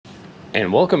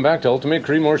And welcome back to Ultimate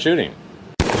Creedmoor Shooting.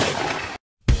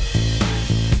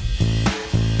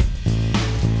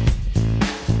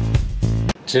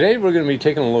 Today we're going to be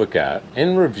taking a look at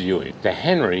and reviewing the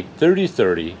Henry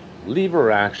 30-30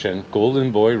 lever action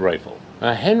Golden Boy rifle.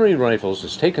 Now, Henry Rifles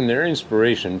has taken their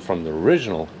inspiration from the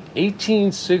original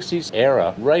 1860s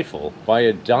era rifle by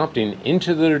adopting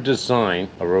into their design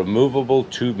a removable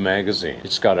tube magazine.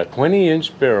 It's got a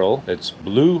 20-inch barrel that's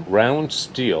blue round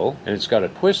steel, and it's got a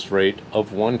twist rate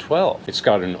of 112. It's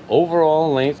got an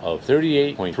overall length of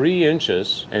 38.3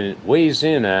 inches, and it weighs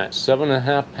in at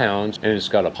 7.5 pounds, and it's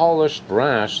got a polished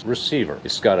brass receiver.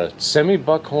 It's got a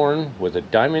semi-buckhorn with a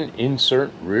diamond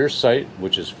insert rear sight,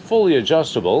 which is fully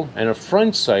adjustable, and a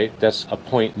front sight that's a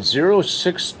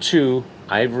 .062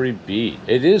 ivory bead.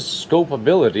 It is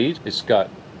scopeability. It's got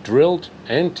drilled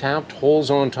and tapped holes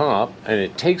on top, and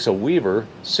it takes a Weaver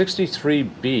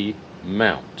 63B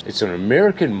mount. It's an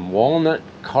American walnut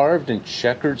carved and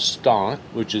checkered stock,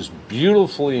 which is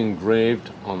beautifully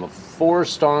engraved on the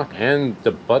forestock and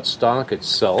the buttstock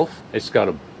itself. It's got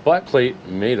a butt plate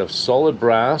made of solid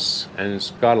brass, and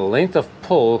it's got a length of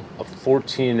pull of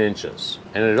 14 inches.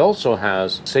 And it also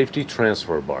has safety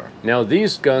transfer bar. Now,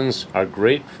 these guns are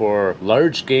great for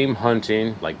large game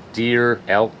hunting like deer,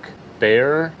 elk,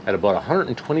 bear at about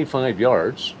 125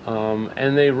 yards.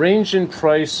 And they range in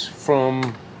price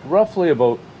from roughly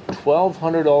about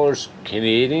 $1,200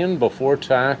 Canadian before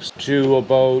tax to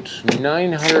about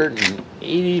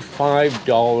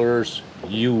 $985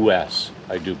 US,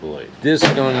 I do believe. This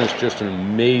gun is just an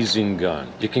amazing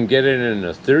gun. You can get it in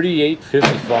a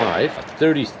 38-55, a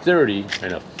 30-30,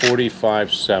 and a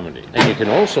 45-70. And you can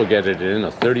also get it in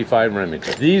a 35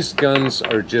 Remington. These guns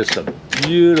are just a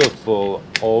beautiful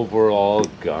overall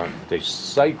gun. They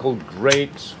cycle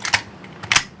great,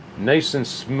 nice and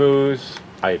smooth.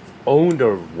 I've owned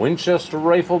a Winchester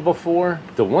rifle before.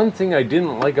 The one thing I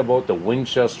didn't like about the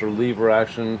Winchester lever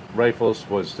action rifles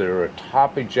was they're a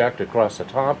top eject across the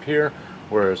top here,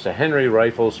 whereas the Henry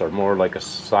rifles are more like a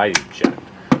side eject,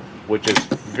 which is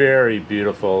very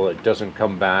beautiful. It doesn't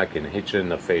come back and hit you in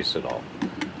the face at all.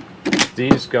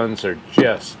 These guns are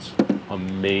just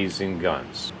amazing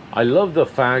guns. I love the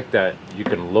fact that you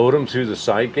can load them through the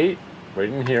side gate right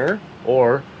in here,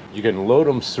 or you can load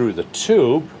them through the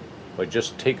tube by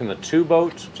just taking the tube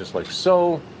out, just like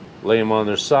so, lay them on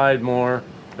their side more,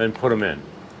 then put them in.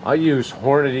 I use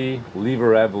Hornady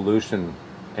Lever Evolution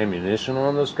ammunition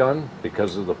on this gun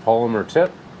because of the polymer tip,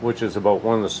 which is about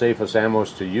one of the safest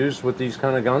ammos to use with these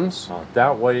kind of guns.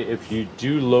 That way, if you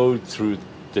do load through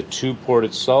the tube port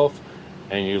itself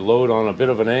and you load on a bit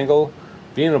of an angle,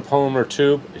 being a polymer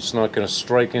tube, it's not going to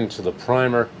strike into the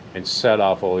primer and set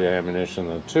off all the ammunition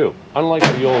in the tube. Unlike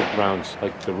the old rounds,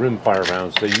 like the rimfire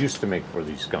rounds they used to make for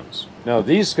these guns. Now,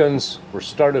 these guns were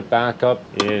started back up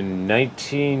in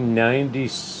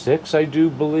 1996, I do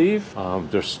believe.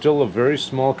 They're still a very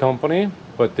small company,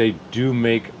 but they do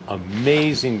make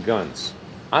amazing guns.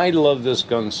 I love this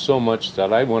gun so much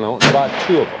that I went out and bought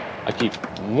two of them. I keep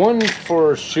one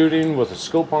for shooting with a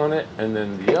scope on it, and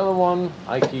then the other one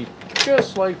I keep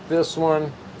just like this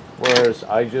one, whereas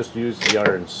I just use the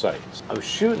iron sights. I was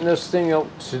shooting this thing out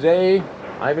today.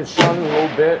 I haven't shot it in a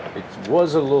little bit. It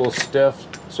was a little stiff,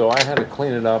 so I had to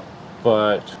clean it up,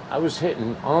 but I was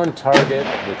hitting on target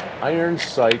with iron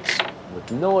sights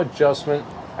with no adjustment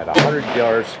at 100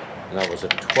 yards, and that was a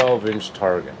 12-inch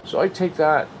target. So I take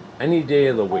that any day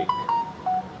of the week.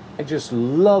 I just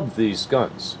love these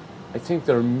guns. I think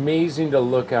they're amazing to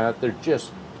look at. They're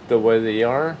just the way they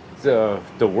are. The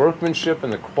workmanship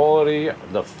and the quality,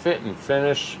 the fit and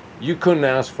finish. You couldn't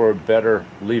ask for a better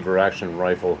lever action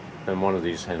rifle than one of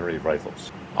these Henry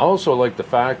rifles. I also like the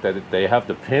fact that they have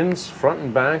the pins front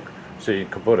and back, so you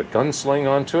can put a gunsling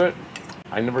onto it.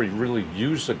 I never really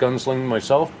used a gunsling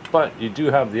myself, but you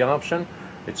do have the option.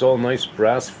 It's all nice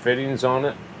brass fittings on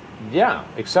it. Yeah,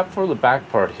 except for the back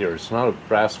part here, it's not a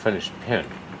brass finished pin.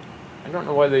 I don't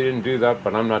know why they didn't do that,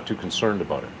 but I'm not too concerned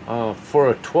about it. For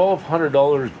a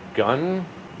 $1,200 gun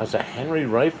as a Henry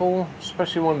rifle,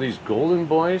 especially one of these Golden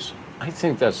Boys, I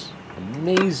think that's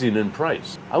amazing in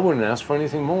price. I wouldn't ask for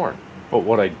anything more. But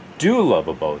what I do love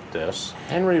about this,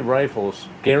 Henry rifles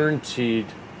guaranteed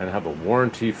and have a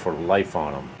warranty for life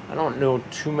on them. I don't know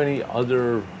too many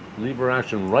other lever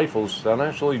action rifles that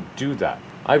actually do that.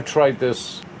 I've tried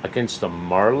this against a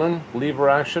Marlin lever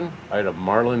action. I had a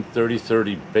Marlin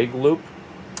 30-30 big loop.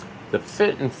 The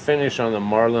fit and finish on the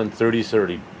Marlin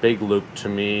 30-30 big loop, to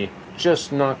me,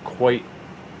 just not quite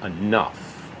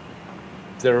enough.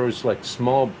 There was like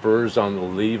small burrs on the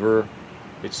lever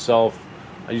itself.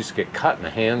 I used to get cut in the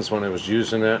hands when I was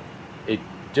using it. It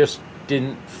just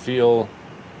didn't feel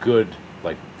good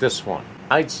like this one.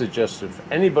 I'd suggest if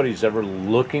anybody's ever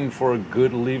looking for a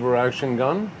good lever action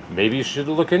gun, maybe you should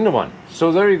look into one.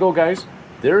 So there you go, guys.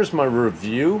 There's my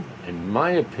review and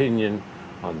my opinion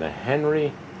on the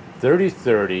Henry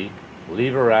 3030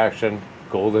 lever action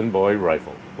Golden Boy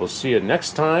rifle. We'll see you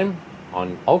next time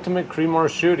on Ultimate Creedmoor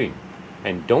Shooting.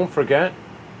 And don't forget,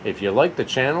 if you like the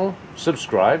channel,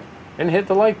 subscribe and hit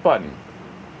the like button.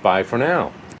 Bye for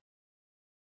now.